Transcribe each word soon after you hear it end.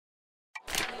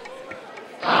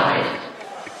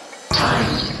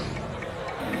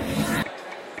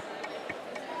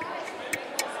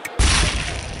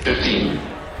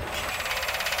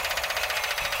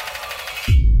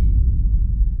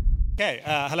Okay,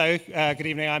 hello, good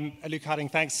evening. I'm Luke Harding.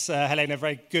 Thanks, Helena.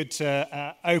 Very good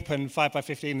to open 5 by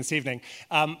 15 this evening.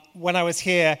 When I was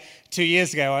here 2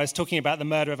 years ago, I was talking about the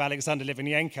murder of Alexander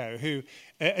Litvinenko, who,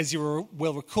 as you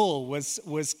will recall,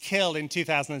 was killed in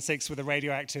 2006 with a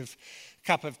radioactive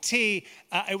cup of tea.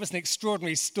 It was an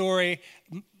extraordinary story.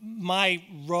 My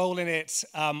role in it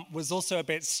was also a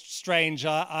bit strange.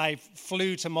 I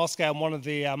flew to Moscow on one of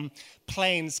the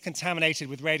planes contaminated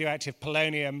with radioactive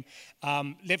polonium.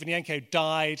 Litvinenko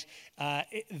died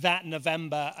that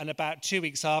November, and about 2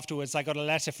 weeks afterwards, I got a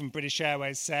letter from British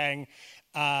Airways saying,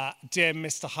 "Dear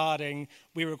Mr. Harding,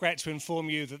 we regret to inform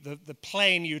you that the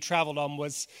plane you traveled on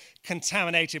was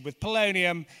contaminated with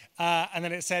polonium." And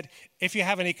then it said, "If you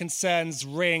have any concerns,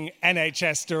 ring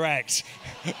NHS Direct."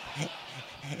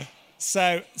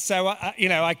 So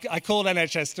I called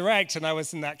NHS Direct, and I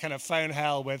was in that kind of phone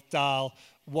hell with dial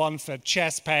 1 for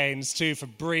chest pains, 2 for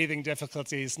breathing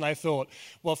difficulties. And I thought,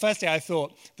 well, firstly,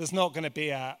 there's not going to be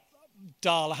a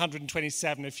dial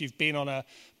 127 if you've been on a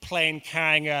plane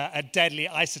carrying a deadly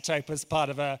isotope as part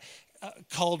of a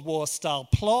Cold War-style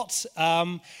plot.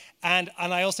 And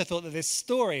I also thought that this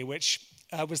story, which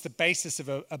was the basis of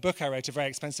a book I wrote, A Very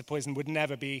Expensive Poison, would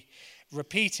never be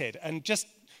repeated. And just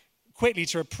quickly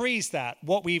to reprise that,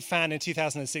 what we found in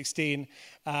 2016,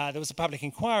 there was a public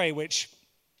inquiry which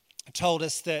told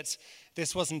us that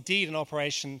this was indeed an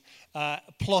operation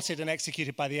plotted and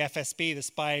executed by the FSB, the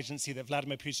spy agency that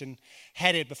Vladimir Putin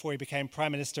headed before he became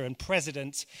prime minister and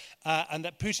president, and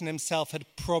that Putin himself had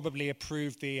probably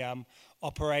approved the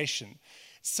operation.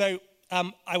 So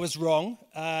I was wrong.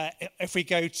 If we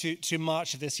go to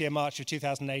March of this year, March of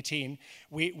 2018,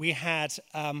 we had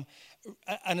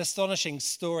an astonishing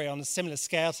story on a similar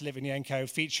scale to Litvinenko,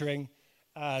 featuring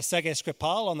Sergei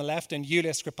Skripal on the left and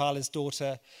Yulia Skripal, his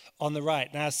daughter, on the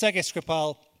right. Now, Sergei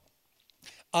Skripal,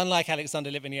 unlike Alexander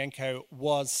Litvinenko,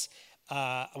 was,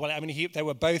 they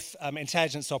were both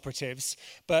intelligence operatives,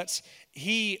 but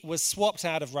he was swapped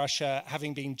out of Russia,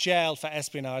 having been jailed for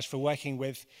espionage for working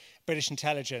with British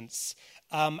intelligence.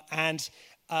 And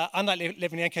unlike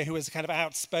Litvinenko, who was a kind of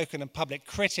outspoken and public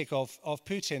critic of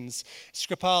Putin's,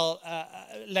 Skripal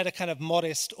led a kind of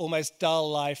modest, almost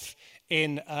dull life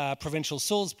in provincial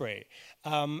Salisbury.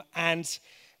 Of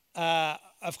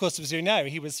course, as you know,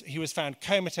 he was found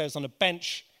comatose on a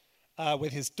bench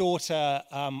with his daughter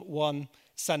one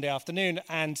Sunday afternoon,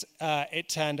 and it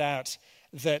turned out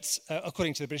that,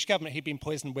 according to the British government, he'd been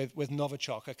poisoned with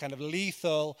Novichok, a kind of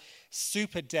lethal,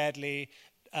 super deadly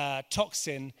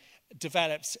toxin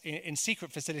developed in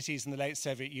secret facilities in the late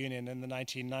Soviet Union in the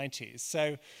 1990s.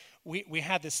 So we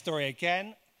had this story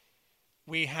again.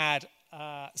 We had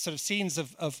sort of scenes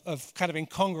of kind of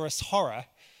incongruous horror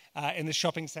in the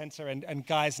shopping center, and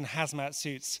guys in hazmat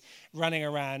suits running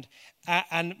around.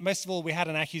 And most of all, we had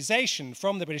an accusation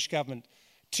from the British government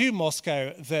to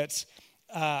Moscow that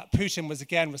Putin was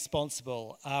again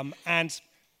responsible. And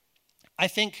I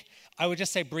think I would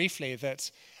just say briefly that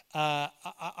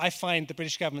I find the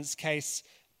British government's case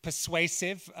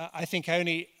persuasive. I think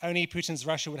only Putin's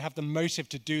Russia would have the motive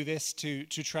to do this, to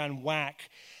try and whack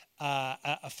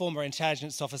a former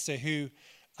intelligence officer who,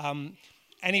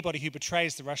 anybody who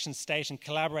betrays the Russian state and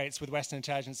collaborates with Western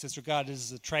intelligence is regarded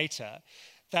as a traitor.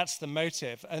 That's the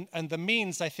motive. And the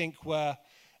means, I think, were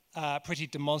pretty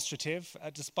demonstrative,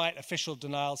 despite official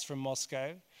denials from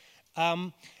Moscow.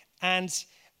 I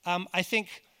think,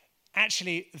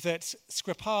 actually, that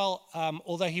Skripal,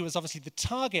 although he was obviously the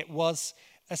target, was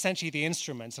essentially the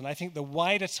instrument. And I think the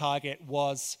wider target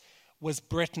was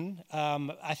Britain.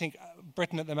 I think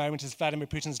Britain at the moment is Vladimir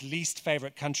Putin's least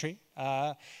favorite country.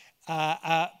 But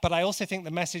I also think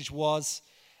the message was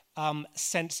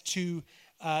sent to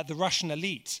the Russian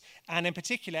elite, and in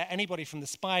particular, anybody from the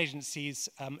spy agencies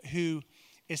who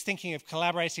is thinking of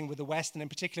collaborating with the West, and in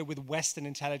particular with Western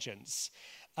intelligence.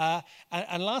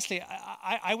 And lastly,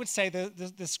 I would say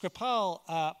the Skripal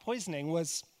poisoning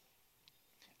was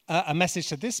a message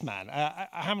to this man.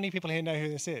 How many people here know who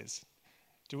this is?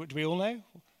 Do we all know?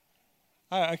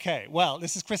 Oh, okay. Well,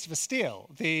 this is Christopher Steele,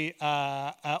 the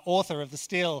author of the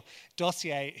Steele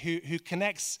dossier, who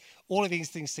connects all of these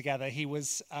things together. He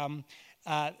was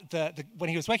when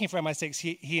he was working for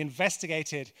MI6, he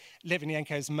investigated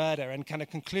Litvinenko's murder and kind of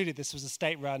concluded this was a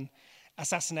state-run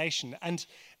assassination. And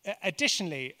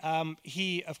additionally,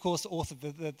 he, of course,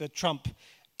 authored the Trump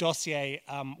dossier,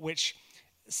 which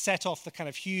set off the kind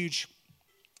of huge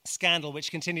scandal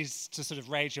which continues to sort of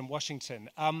rage in Washington.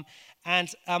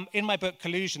 In my book,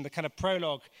 Collusion, the kind of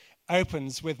prologue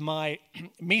opens with my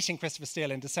meeting Christopher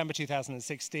Steele in December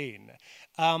 2016.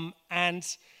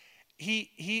 And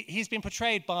he's been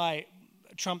portrayed by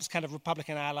Trump's kind of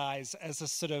Republican allies as a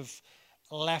sort of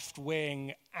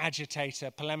left-wing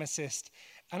agitator, polemicist,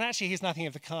 and actually he's nothing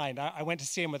of the kind. I went to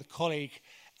see him with a colleague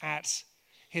at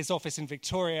his office in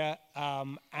Victoria,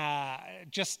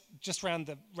 just round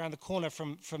the corner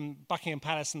from Buckingham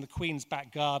Palace and the Queen's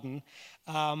back garden,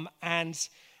 and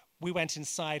we went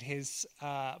inside his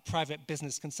private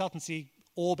business consultancy,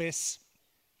 Orbis.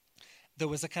 There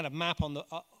was a kind of map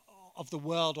of the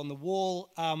world on the wall,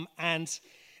 and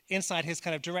inside his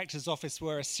kind of director's office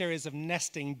were a series of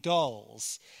nesting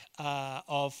dolls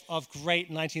of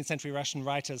great 19th century Russian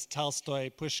writers, Tolstoy,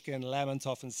 Pushkin,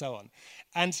 Lermontov, and so on.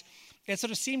 And it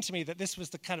sort of seemed to me that this was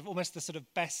the kind of almost the sort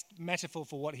of best metaphor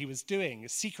for what he was doing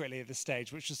secretly at this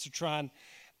stage, which was to try and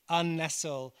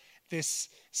unnestle this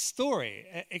story,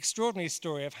 extraordinary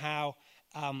story of how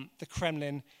the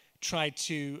Kremlin tried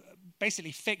to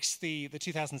basically fix the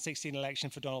 2016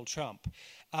 election for Donald Trump.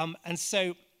 And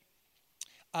so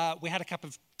we had a cup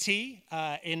of tea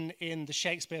in the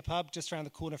Shakespeare pub just around the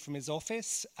corner from his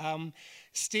office.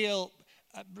 Steele,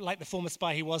 like the former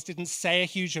spy he was, didn't say a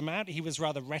huge amount. He was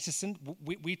rather reticent.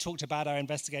 We talked about our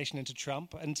investigation into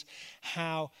Trump and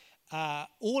how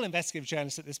all investigative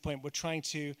journalists at this point were trying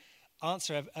to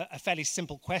answer a fairly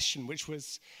simple question, which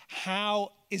was,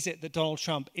 how is it that Donald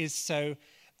Trump is so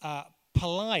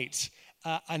polite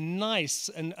and nice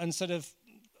and sort of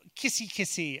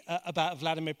kissy about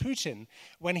Vladimir Putin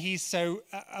when he's so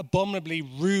abominably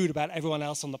rude about everyone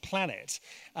else on the planet?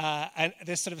 And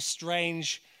this sort of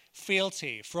strange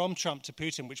fealty from Trump to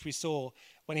Putin, which we saw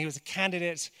when he was a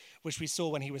candidate, which we saw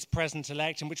when he was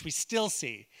president-elect, and which we still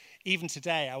see even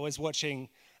today. I was watching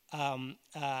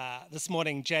this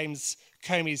morning James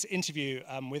Comey's interview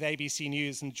with ABC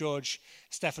News and George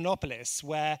Stephanopoulos,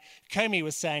 where Comey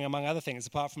was saying, among other things,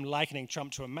 apart from likening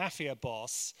Trump to a mafia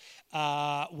boss,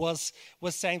 was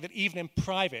saying that even in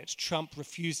private, Trump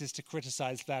refuses to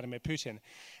criticize Vladimir Putin.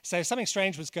 So something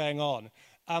strange was going on.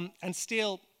 And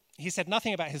Steele, he said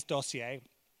nothing about his dossier.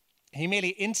 He merely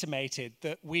intimated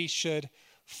that we should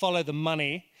follow the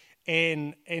money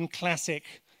in classic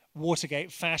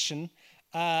Watergate fashion,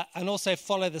 and also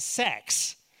follow the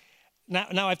sex.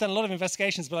 Now, I've done a lot of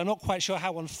investigations, but I'm not quite sure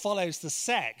how one follows the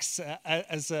sex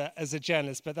as a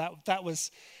journalist, but that was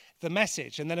the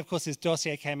message. And then, of course, his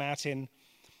dossier came out in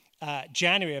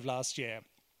January of last year,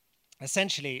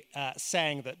 essentially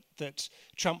saying that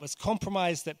Trump was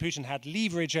compromised, that Putin had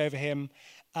leverage over him,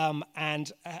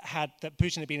 and that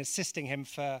Putin had been assisting him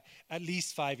for at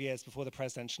least 5 years before the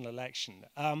presidential election.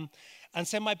 And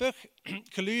so my book,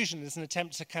 Collusion, is an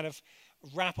attempt to kind of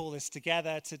wrap all this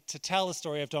together, to tell the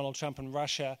story of Donald Trump and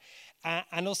Russia,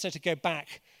 and also to go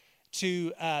back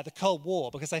to the Cold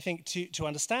War, because I think to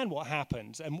understand what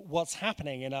happened and what's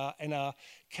happening in our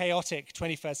chaotic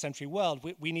 21st century world,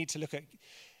 we need to look at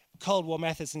Cold War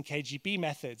methods and KGB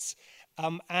methods,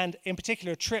 and in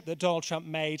particular a trip that Donald Trump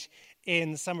made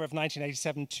in the summer of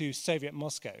 1987 to Soviet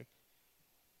Moscow.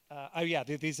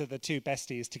 These are the two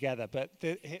besties together, but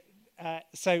there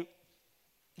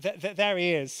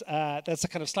he is. There's a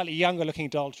kind of slightly younger looking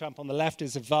Donald Trump. On the left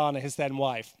is Ivana, his then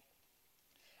wife.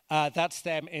 That's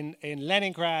them in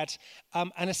Leningrad.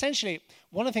 And essentially,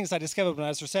 one of the things I discovered when I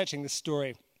was researching this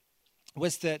story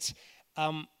was that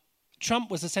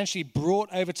Trump was essentially brought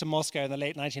over to Moscow in the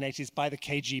late 1980s by the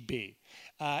KGB.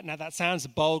 Now, that sounds a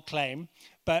bold claim,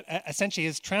 but essentially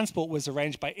his transport was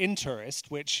arranged by Intourist,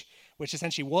 which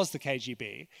essentially was the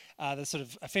KGB, the sort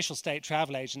of official state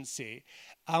travel agency.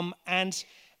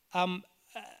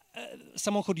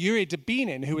 Someone called Yuri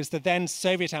Dubinin, who was the then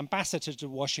Soviet ambassador to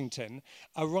Washington,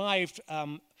 arrived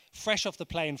fresh off the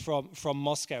plane from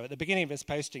Moscow at the beginning of his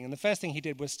posting. And the first thing he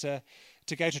did was to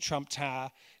go to Trump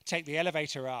Tower, take the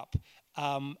elevator up,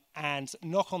 and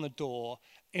knock on the door,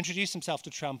 introduce himself to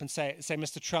Trump and say,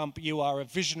 Mr. Trump, you are a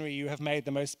visionary. You have made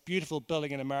the most beautiful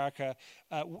building in America.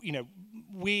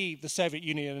 We, the Soviet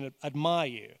Union, admire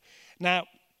you. Now,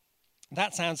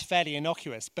 that sounds fairly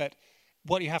innocuous, but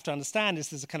what you have to understand is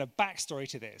there's a kind of backstory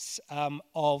to this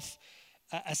of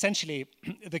essentially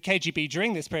the KGB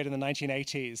during this period in the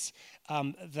 1980s,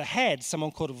 the head,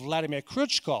 someone called Vladimir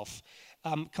Khrushchev,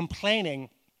 complaining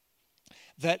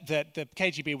that the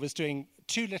KGB was doing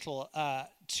too little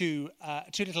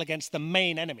against the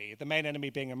main enemy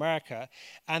being America,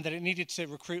 and that it needed to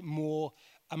recruit more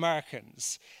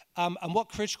Americans. And what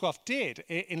Khrushchev did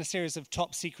in a series of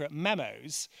top secret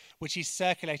memos, which he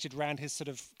circulated around his sort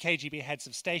of KGB heads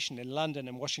of station in London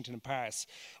and Washington and Paris,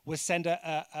 was send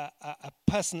a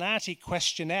personality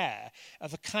questionnaire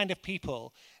of the kind of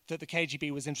people that the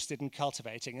KGB was interested in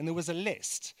cultivating. And there was a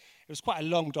list. It was quite a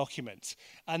long document.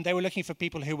 And they were looking for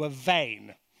people who were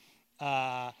vain,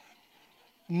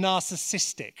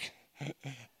 narcissistic,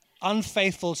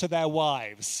 unfaithful to their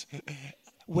wives,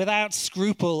 without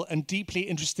scruple and deeply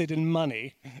interested in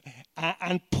money,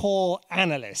 and poor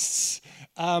analysts.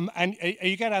 And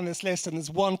you go down this list, and there's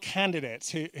one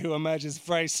candidate who emerges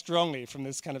very strongly from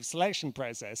this kind of selection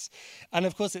process. And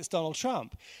of course, it's Donald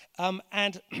Trump.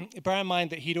 And bear in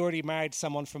mind that he'd already married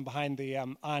someone from behind the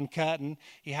Iron Curtain.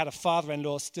 He had a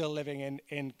father-in-law still living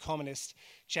in communist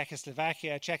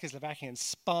Czechoslovakia. Czechoslovakian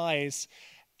spies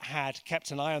had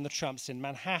kept an eye on the Trumps in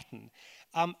Manhattan.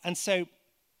 And so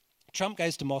Trump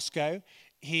goes to Moscow.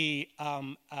 He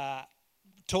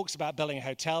talks about building a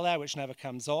hotel there, which never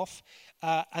comes off.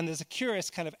 And there's a curious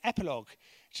kind of epilogue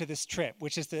to this trip,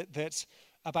 which is that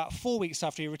about 4 weeks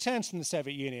after he returns from the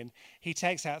Soviet Union, he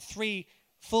takes out 3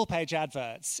 full-page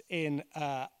adverts in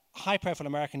high-profile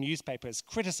American newspapers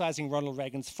criticizing Ronald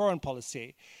Reagan's foreign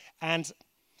policy. And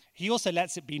he also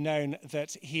lets it be known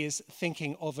that he is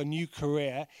thinking of a new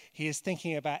career. He is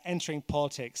thinking about entering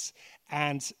politics,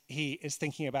 and he is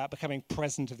thinking about becoming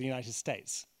president of the United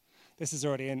States. This is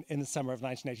already in the summer of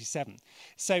 1987.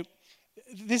 So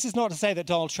this is not to say that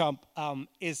Donald Trump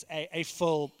is a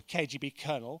full KGB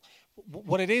colonel.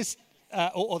 What it is,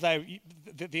 although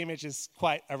the image is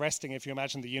quite arresting if you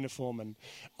imagine the uniform and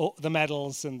the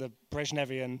medals and the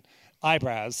Brezhnevian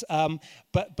eyebrows,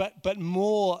 but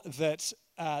more that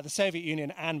the Soviet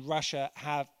Union and Russia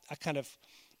have a kind of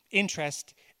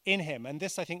interest in him. And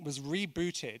this, I think, was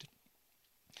rebooted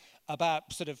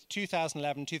about sort of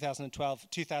 2011, 2012,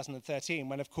 2013,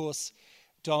 when, of course,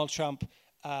 Donald Trump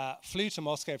flew to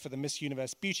Moscow for the Miss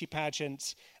Universe beauty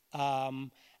pageant,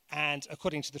 and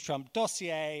according to the Trump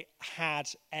dossier, had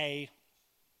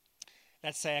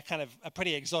let's say, a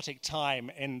pretty exotic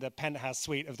time in the penthouse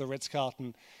suite of the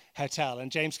Ritz-Carlton Hotel.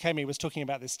 And James Comey was talking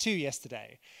about this too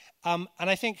yesterday. And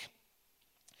I think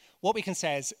what we can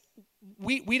say is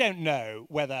we don't know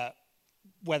whether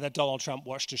Donald Trump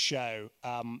watched a show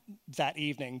that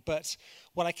evening. But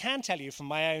what I can tell you from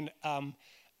my own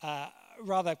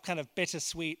rather kind of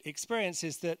bittersweet experience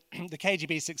is that the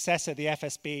KGB successor, the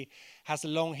FSB, has a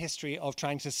long history of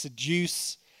trying to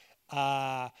seduce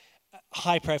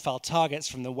high-profile targets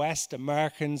from the West,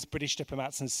 Americans, British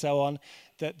diplomats, and so on,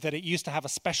 that it used to have a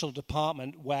special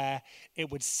department where it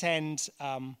would send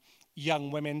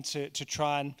young women to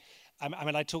try and...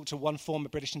 I talked to one former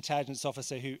British intelligence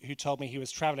officer who told me he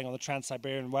was traveling on the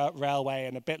Trans-Siberian Railway,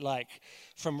 and a bit like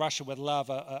From Russia with Love,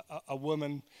 a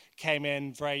woman came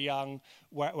in, very young,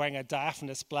 wearing a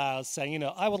diaphanous blouse, saying,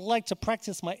 I would like to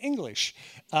practice my English.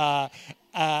 So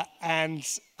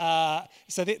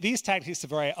these tactics are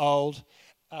very old.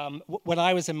 When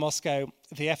I was in Moscow,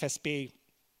 the FSB,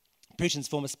 Putin's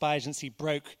former spy agency,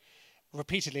 broke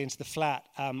repeatedly into the flat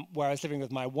where I was living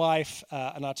with my wife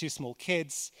and our 2 small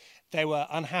kids. They were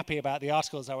unhappy about the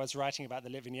articles I was writing about the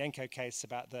Litvinenko case,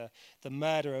 about the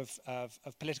murder of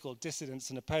political dissidents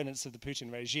and opponents of the Putin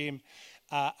regime.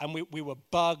 And we were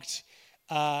bugged.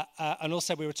 And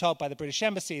also we were told by the British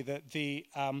Embassy that the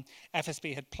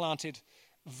FSB had planted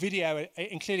video,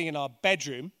 including in our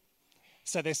bedroom,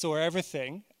 so they saw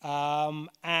everything.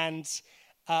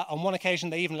 On one occasion,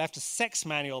 they even left a sex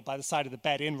manual by the side of the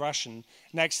bed in Russian,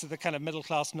 next to the kind of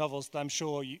middle-class novels that I'm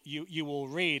sure you all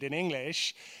read in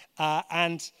English.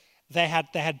 And they had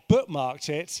bookmarked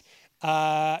it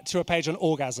to a page on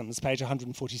orgasms, page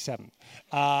 147.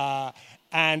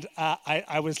 And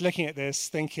I was looking at this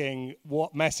thinking,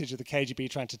 what message are the KGB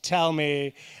trying to tell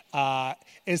me?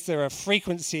 Is there a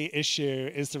frequency issue?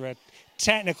 Is there a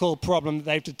technical problem that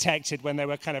they've detected when they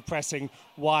were kind of pressing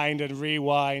wind and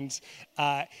rewind?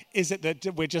 Is it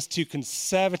that we're just too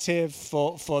conservative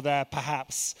for their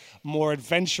perhaps more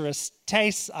adventurous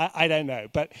tastes? I don't know.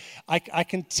 But I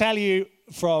can tell you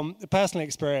from personal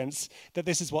experience that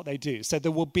this is what they do. So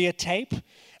there will be a tape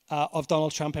of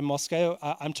Donald Trump in Moscow.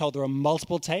 I'm told there are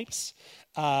multiple tapes.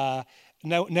 No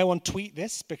one tweet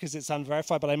this because it's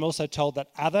unverified, but I'm also told that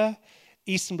other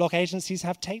Eastern Bloc agencies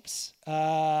have tapes,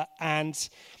 and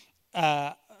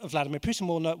Vladimir Putin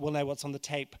will know what's on the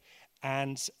tape,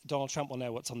 and Donald Trump will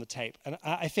know what's on the tape. And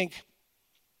I think,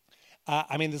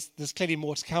 there's clearly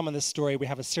more to come in this story. We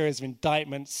have a series of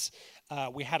indictments.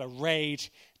 We had a raid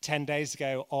 10 days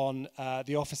ago on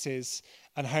the offices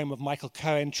and home of Michael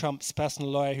Cohen, Trump's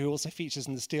personal lawyer, who also features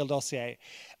in the Steele dossier.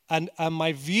 And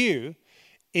my view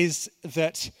is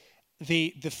that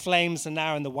the flames are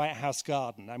now in the White House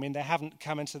garden. I mean, they haven't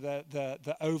come into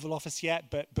the Oval Office yet,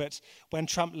 but when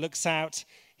Trump looks out,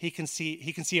 he can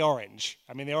see orange.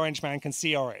 I mean, the orange man can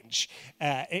see orange,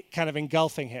 it kind of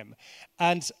engulfing him.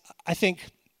 And I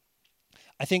think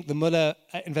the Mueller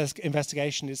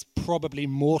investigation is probably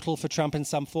mortal for Trump in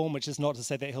some form, which is not to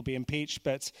say that he'll be impeached,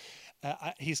 but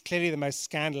he's clearly the most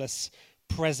scandalous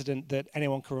president that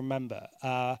anyone can remember.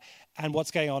 And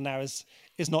what's going on now is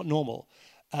not normal.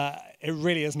 It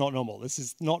really is not normal. This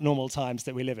is not normal times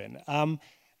that we live in.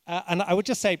 And I would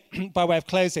just say, by way of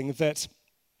closing, that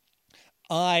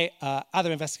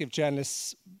other investigative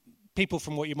journalists, people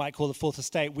from what you might call the Fourth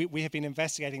Estate, we have been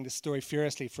investigating this story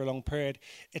furiously for a long period.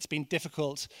 It's been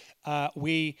difficult.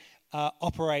 We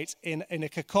operate in a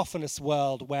cacophonous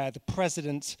world where the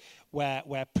president, where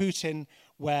Putin,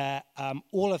 where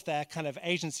all of their kind of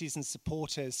agencies and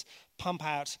supporters pump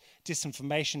out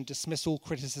disinformation, dismiss all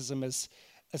criticism as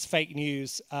fake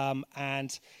news,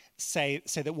 and say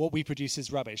that what we produce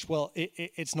is rubbish. Well,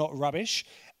 it's not rubbish.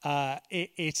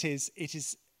 It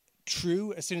is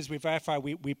true. As soon as we verify,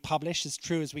 we publish as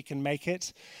true as we can make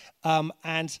it.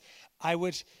 And I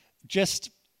would just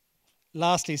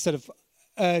lastly sort of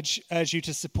urge you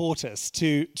to support us,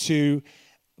 to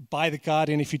buy The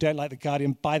Guardian if you don't like The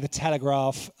Guardian, buy The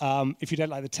Telegraph if you don't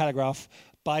like The Telegraph,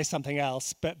 buy something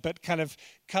else, but kind of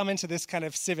come into this kind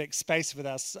of civic space with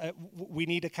us. We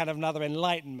need a kind of another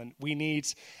enlightenment. We need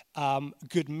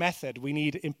good method. We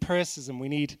need empiricism. We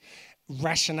need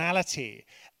rationality.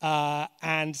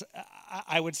 And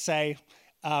I would say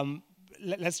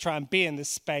let's try and be in this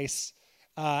space.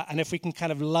 And if we can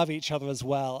kind of love each other as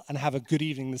well and have a good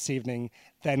evening this evening,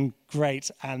 then great,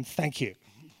 and thank you.